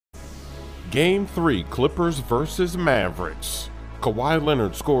Game 3, Clippers versus Mavericks. Kawhi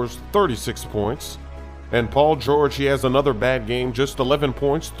Leonard scores 36 points. And Paul George, he has another bad game, just 11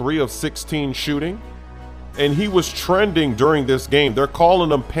 points, 3 of 16 shooting. And he was trending during this game. They're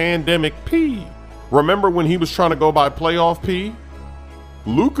calling him Pandemic P. Remember when he was trying to go by Playoff P?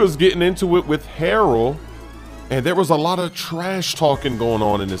 Luka's getting into it with Harrell, and there was a lot of trash talking going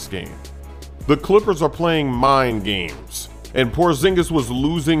on in this game. The Clippers are playing mind games, and Porzingis was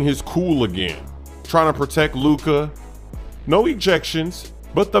losing his cool again, trying to protect Luka. No ejections,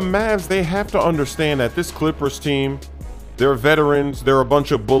 but the Mavs, they have to understand that this Clippers team, they're veterans, they're a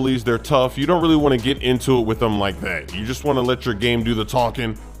bunch of bullies, they're tough. You don't really want to get into it with them like that. You just want to let your game do the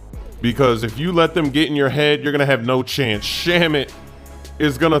talking, because if you let them get in your head, you're going to have no chance. Shamit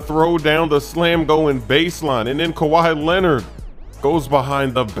is going to throw down the slam going baseline, and then Kawhi Leonard goes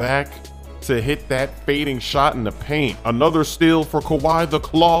behind the back to hit that fading shot in the paint. Another steal for Kawhi the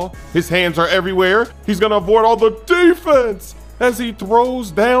Claw. His hands are everywhere. He's going to avoid all the defense as he throws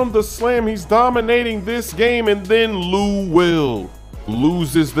down the slam. He's dominating this game, and then Lou Will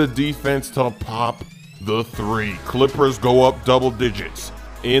loses the defense to pop the three. Clippers go up double digits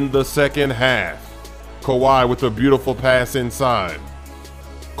in the second half. Kawhi with a beautiful pass inside.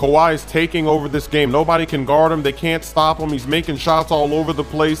 Kawhi is taking over this game. Nobody can guard him. They can't stop him. He's making shots all over the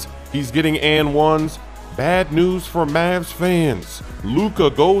place. He's getting and ones. Bad news for Mavs fans. Luka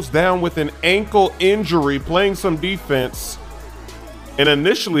goes down with an ankle injury playing some defense. And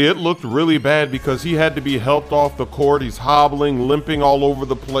initially it looked really bad because he had to be helped off the court. He's hobbling, limping all over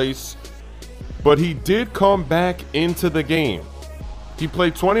the place. But he did come back into the game. He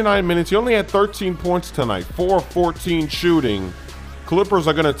played 29 minutes. He only had 13 points tonight, 4 of 14 shooting. Clippers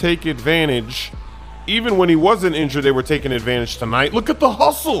are going to take advantage. Even when he wasn't injured, they were taking advantage tonight. Look at the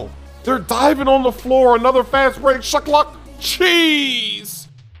hustle. They're diving on the floor. Another fast break. Shuckluck. Cheese.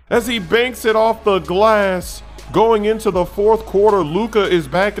 As he banks it off the glass. Going into the fourth quarter, Luka is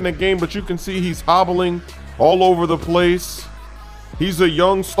back in the game, but you can see he's hobbling all over the place. He's a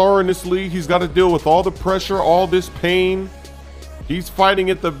young star in this league. He's got to deal with all the pressure, all this pain. He's fighting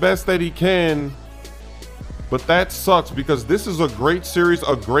it the best that he can. But that sucks because this is a great series,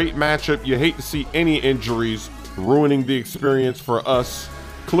 a great matchup. You hate to see any injuries ruining the experience for us.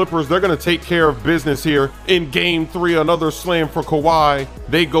 Clippers, they're going to take care of business here in Game 3. Another slam for Kawhi.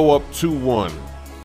 They go up 2-1.